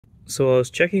So I was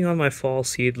checking on my fall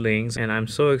seedlings and I'm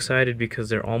so excited because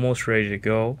they're almost ready to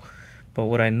go. But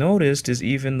what I noticed is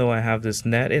even though I have this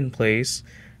net in place,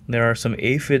 there are some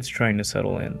aphids trying to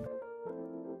settle in.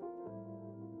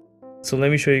 So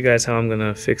let me show you guys how I'm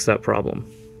gonna fix that problem.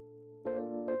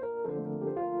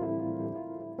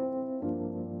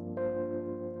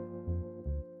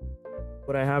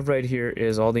 What I have right here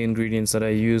is all the ingredients that I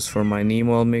use for my neem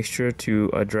oil mixture to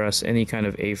address any kind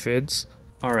of aphids.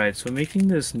 Alright, so making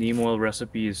this neem oil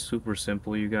recipe is super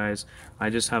simple, you guys.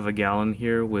 I just have a gallon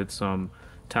here with some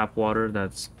tap water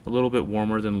that's a little bit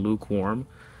warmer than lukewarm.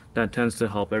 That tends to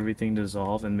help everything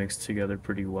dissolve and mix together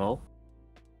pretty well.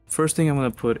 First thing I'm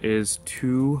going to put is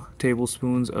 2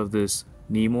 tablespoons of this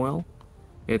neem oil.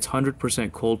 It's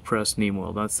 100% cold pressed neem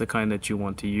oil. That's the kind that you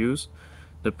want to use.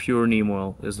 The pure neem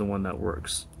oil is the one that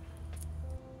works.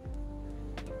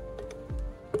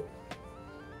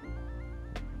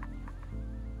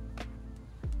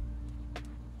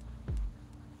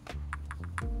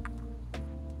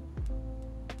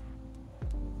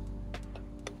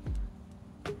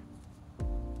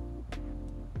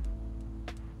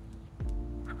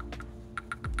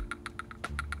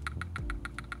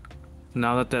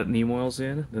 Now that neem oil's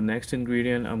in, the next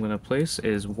ingredient I'm going to place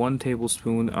is 1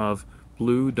 tablespoon of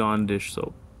blue Dawn dish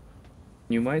soap.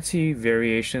 You might see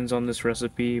variations on this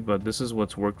recipe, but this is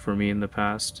what's worked for me in the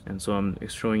past, and so I'm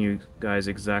showing you guys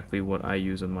exactly what I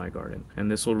use in my garden.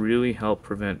 And this will really help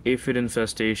prevent aphid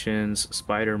infestations,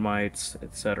 spider mites,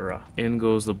 etc. In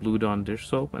goes the blue Dawn dish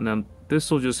soap, and then this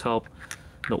will just help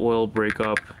the oil break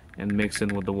up and mix in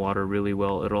with the water really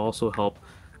well. It'll also help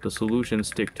the solution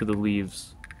stick to the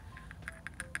leaves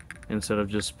instead of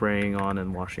just spraying on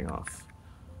and washing off.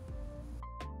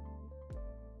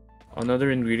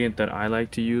 Another ingredient that I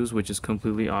like to use, which is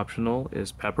completely optional,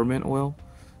 is peppermint oil.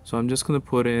 So I'm just going to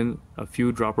put in a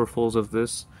few dropperfuls of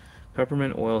this.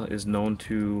 Peppermint oil is known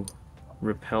to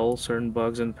repel certain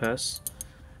bugs and pests.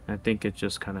 I think it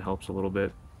just kind of helps a little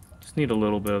bit. Just need a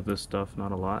little bit of this stuff,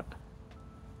 not a lot.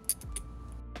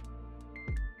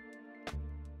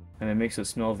 And it makes it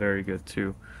smell very good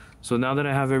too. So now that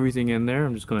I have everything in there,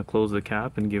 I'm just going to close the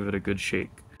cap and give it a good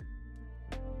shake.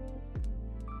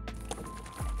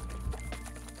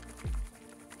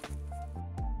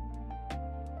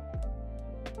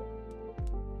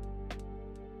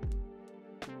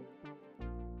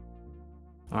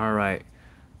 Alright,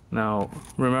 now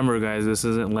remember guys, this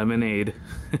isn't lemonade,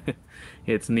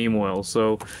 it's neem oil.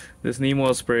 So this neem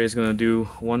oil spray is going to do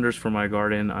wonders for my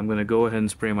garden. I'm going to go ahead and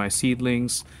spray my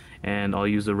seedlings, and I'll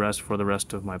use the rest for the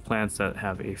rest of my plants that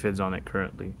have aphids on it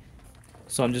currently.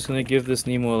 So I'm just going to give this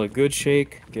neem oil a good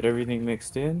shake, get everything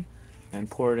mixed in, and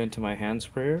pour it into my hand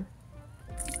sprayer.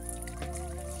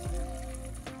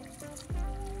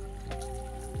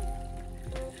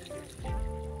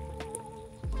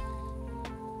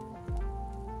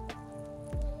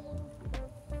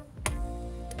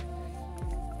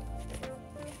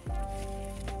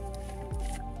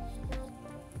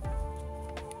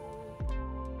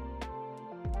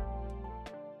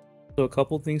 So a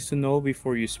couple things to know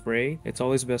before you spray. It's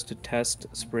always best to test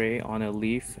spray on a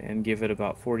leaf and give it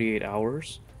about 48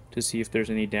 hours to see if there's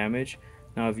any damage.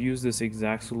 Now I've used this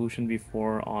exact solution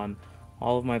before on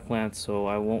all of my plants, so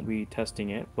I won't be testing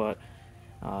it, but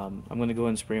I'm going to go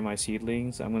and spray my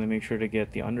seedlings. I'm going to make sure to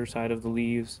get the underside of the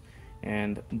leaves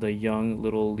and the young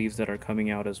little leaves that are coming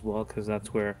out as well, because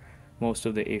that's where most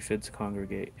of the aphids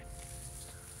congregate.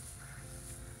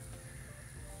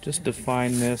 Just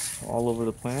define this all over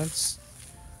the plants.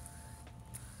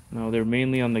 Now they're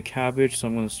mainly on the cabbage, so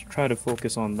I'm going to try to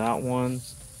focus on that one.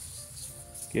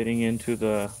 Getting into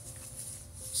the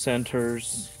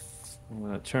centers. I'm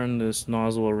going to turn this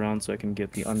nozzle around so I can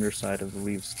get the underside of the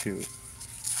leaves too.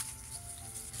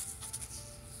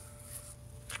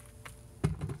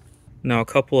 Now a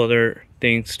couple other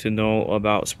things to know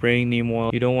about spraying neem oil.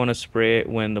 You don't want to spray it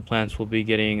when the plants will be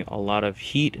getting a lot of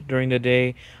heat during the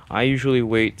day. I usually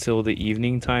wait till the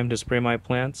evening time to spray my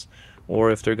plants, or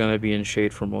if they're going to be in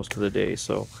shade for most of the day.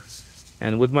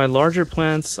 And with my larger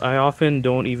plants, I often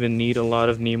don't even need a lot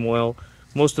of neem oil.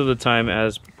 Most of the time,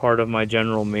 as part of my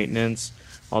general maintenance,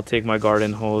 I'll take my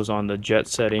garden hose on the jet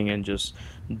setting and just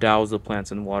douse the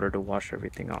plants in water to wash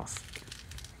everything off.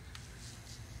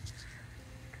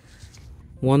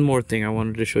 One more thing I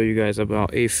wanted to show you guys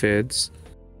about aphids.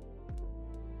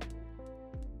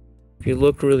 If you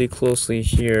look really closely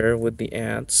here with the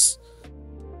ants,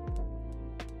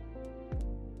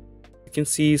 you can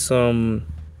see some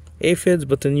aphids,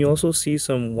 but then you also see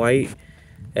some white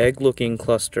egg-looking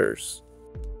clusters.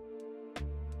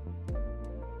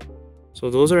 So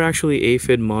those are actually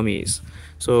aphid mummies.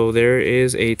 So there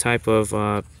is a type of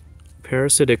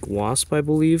parasitic wasp, I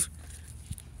believe.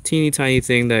 Teeny tiny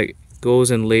thing that goes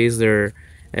and lays their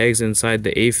eggs inside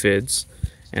the aphids,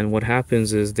 and what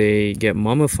happens is they get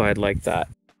mummified like that.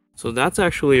 So that's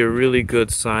actually a really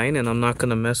good sign, and I'm not going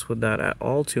to mess with that at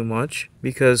all too much,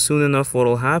 because soon enough what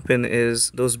will happen is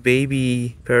those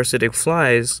baby parasitic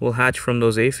flies will hatch from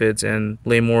those aphids and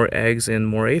lay more eggs in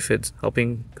more aphids,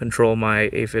 helping control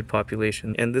my aphid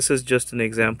population. And this is just an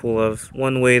example of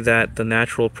one way that the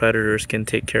natural predators can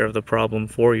take care of the problem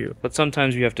for you. But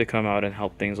sometimes you have to come out and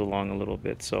help things along a little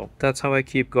bit. So that's how I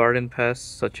keep garden pests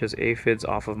such as aphids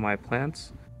off of my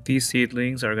plants. These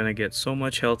seedlings are going to get so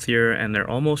much healthier and they're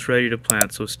almost ready to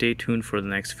plant, so stay tuned for the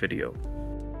next video.